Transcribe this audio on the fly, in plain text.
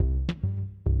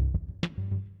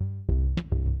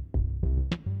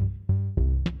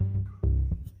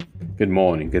Good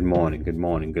morning, good morning, good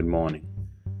morning, good morning.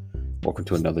 Welcome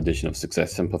to another edition of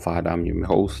Success Simplified. I'm your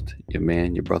host, your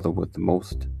man, your brother with the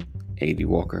most, A.D.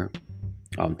 Walker.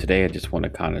 Today, I just want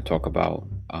to kind of talk about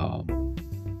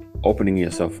opening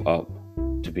yourself up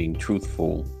to being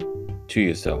truthful to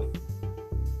yourself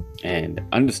and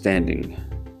understanding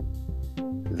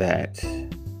that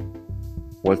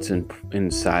what's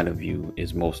inside of you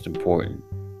is most important.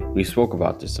 We spoke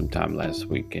about this sometime last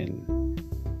week, and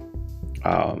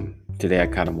today I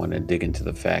kind of want to dig into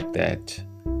the fact that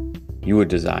you were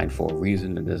designed for a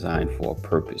reason and designed for a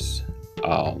purpose.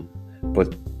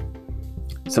 But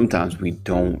sometimes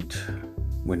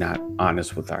we're not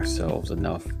honest with ourselves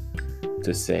enough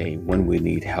to say when we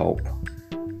need help.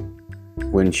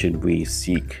 When should we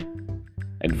seek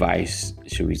advice?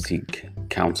 Should we seek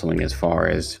counseling as far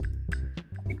as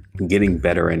getting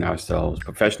better in ourselves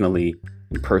professionally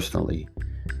and personally?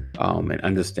 And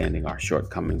understanding our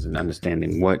shortcomings and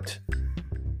understanding what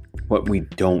we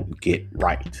don't get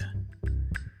right.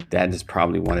 That is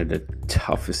probably one of the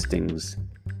toughest things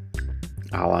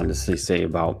I'll honestly say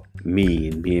about me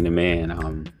and being a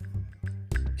man.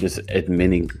 Just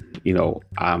admitting,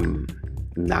 I'm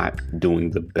not doing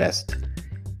the best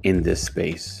in this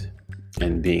space,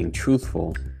 and being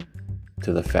truthful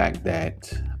to the fact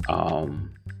that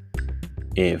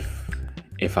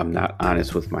if I'm not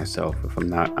honest with myself, if I'm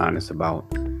not honest about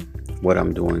what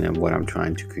I'm doing and what I'm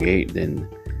trying to create, then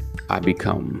I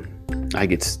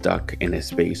get stuck in a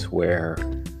space where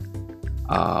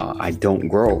I don't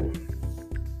grow,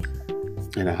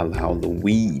 and I allow the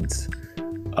weeds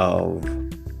of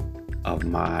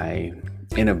my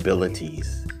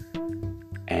inabilities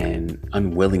and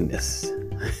unwillingness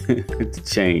to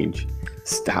change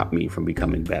stop me from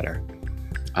becoming better.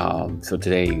 So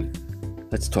today,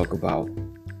 let's talk about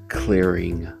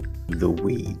clearing the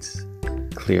weeds,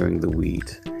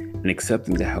 and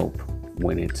accepting the help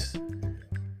when it's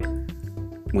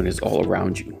all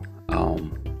around you,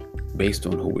 based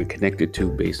on who we're connected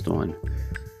to, based on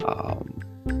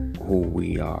who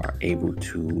we are able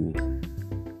to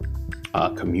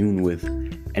commune with.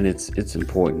 And it's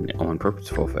important on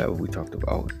Purposeful Forever. We talked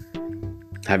about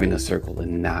having a circle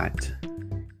and not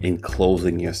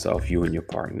enclosing yourself, you and your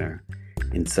partner,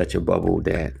 in such a bubble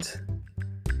that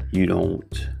you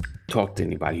don't talk to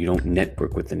anybody, you don't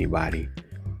network with anybody,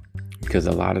 because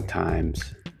a lot of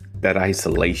times that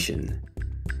isolation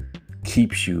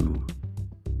keeps you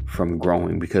from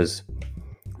growing, because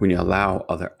when you allow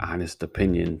other honest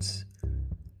opinions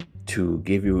to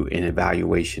give you an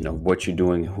evaluation of what you're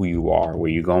doing, who you are, where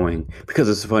you're going, because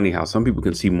it's funny how some people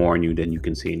can see more in you than you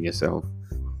can see in yourself.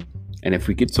 And if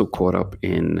we get so caught up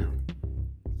in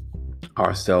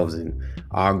ourselves and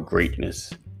our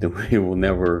greatness, then we will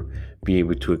never be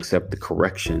able to accept the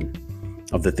correction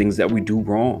of the things that we do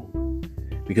wrong.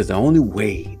 Because the only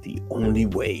way that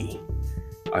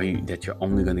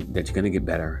you're gonna get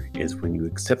better is when you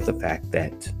accept the fact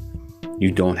that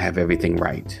you don't have everything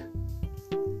right.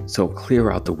 So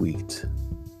clear out the weeds,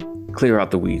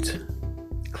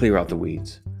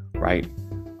 right?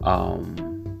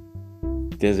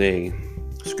 There's a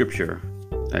scripture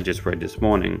I just read this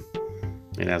morning,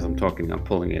 and as I'm talking, I'm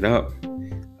pulling it up.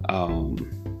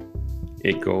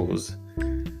 It goes,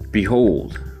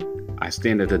 "Behold, I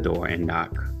stand at the door and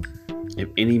knock. If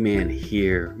any man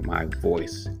hear my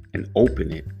voice and open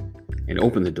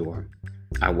the door,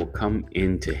 I will come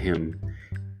into him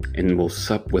and will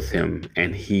sup with him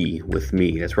and he with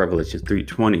me." That's Revelation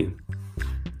 3:20.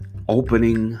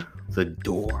 Opening the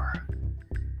door.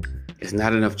 It's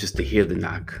not enough just to hear the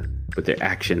knock, but the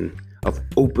action of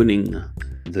opening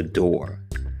the door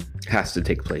has to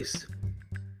take place.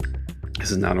 This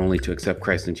is not only to accept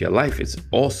Christ into your life, it's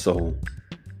also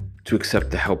to accept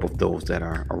the help of those that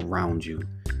are around you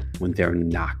when they're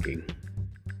knocking.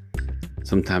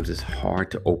 Sometimes it's hard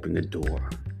to open the door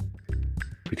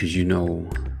because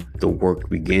the work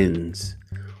begins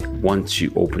once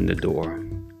you open the door.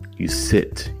 You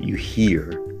sit, you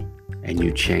hear, and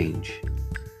you change.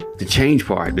 The change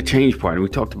part, we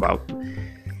talked about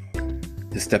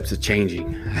the steps of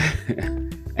changing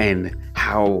and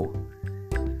how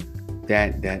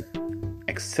that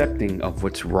accepting of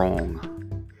what's wrong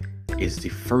is the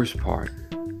first part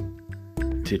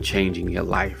to changing your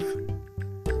life.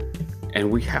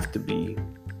 And we have to be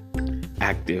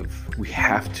active. We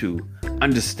have to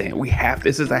understand. We have to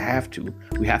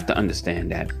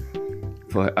understand that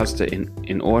for us to,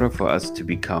 in order for us to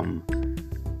become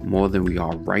more than we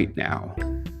are right now,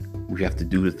 we have to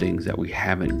do the things that we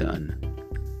haven't done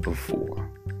before.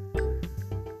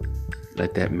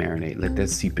 Let that marinate. Let that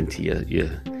seep into your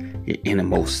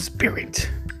innermost spirit.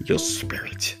 Your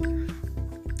spirit.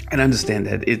 And understand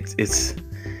that it's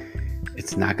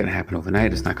not going to happen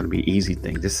overnight. It's not going to be an easy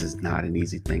thing. This is not an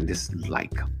easy thing. This is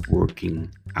like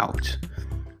working out.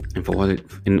 And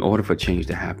in order for change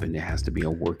to happen, there has to be a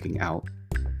working out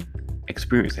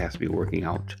experience. There has to be a working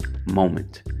out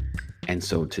moment. And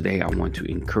so today I want to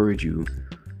encourage you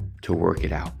to work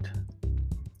it out.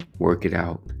 Work it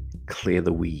out. Clear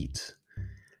the weeds.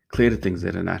 Clear the things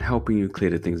that are not helping you. Clear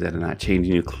the things that are not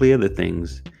changing you. Clear the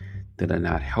things that are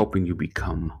not helping you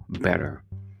become better,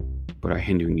 but are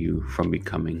hindering you from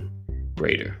becoming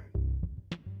greater.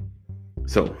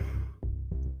 So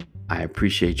I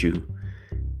appreciate you.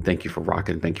 Thank you for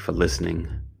rocking. Thank you for listening.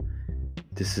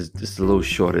 This is just a little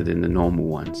shorter than the normal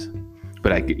ones,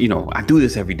 but I do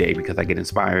this every day because I get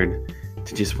inspired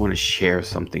to just want to share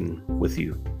something with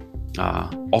you.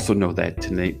 Also know that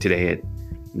today at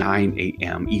 9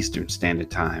 a.m. Eastern Standard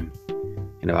Time,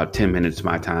 in about 10 minutes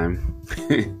my time,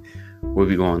 we'll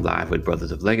be going live with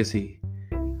Brothers of Legacy,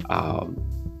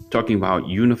 talking about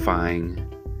unifying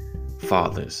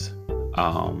fathers.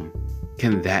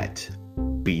 Can that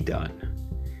be done?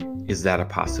 Is that a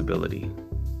possibility?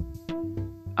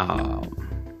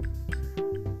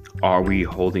 Are we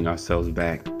holding ourselves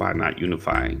back by not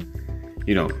unifying?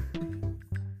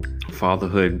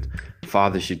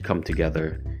 Fathers should come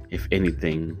together, if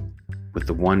anything, with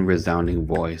the one resounding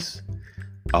voice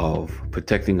of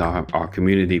protecting our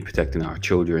community, protecting our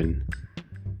children,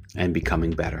 and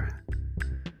becoming better.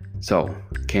 So,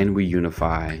 can we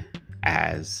unify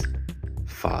as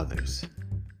fathers?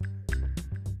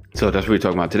 So that's what we're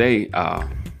talking about today.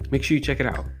 Make sure you check it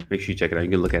out. You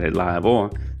can look at it live or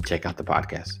check out the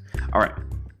podcast. All right.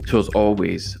 So as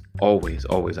always,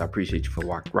 I appreciate you for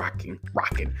rocking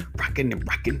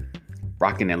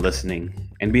and listening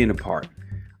and being a part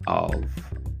of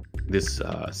this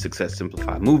Success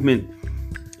Simplified movement,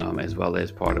 as well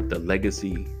as part of the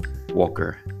Legacy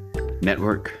Walker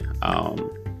Network.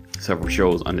 Several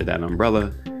shows under that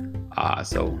umbrella.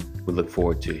 So we look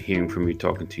forward to hearing from you,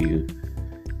 talking to you,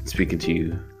 speaking to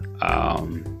you.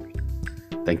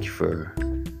 Thank you for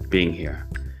being here.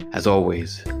 As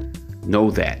always,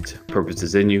 know that purpose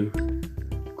is in you,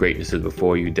 greatness is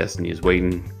before you, destiny is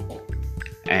waiting,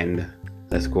 and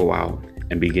let's go out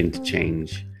and begin to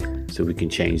change so we can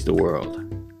change the world.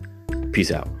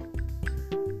 Peace out.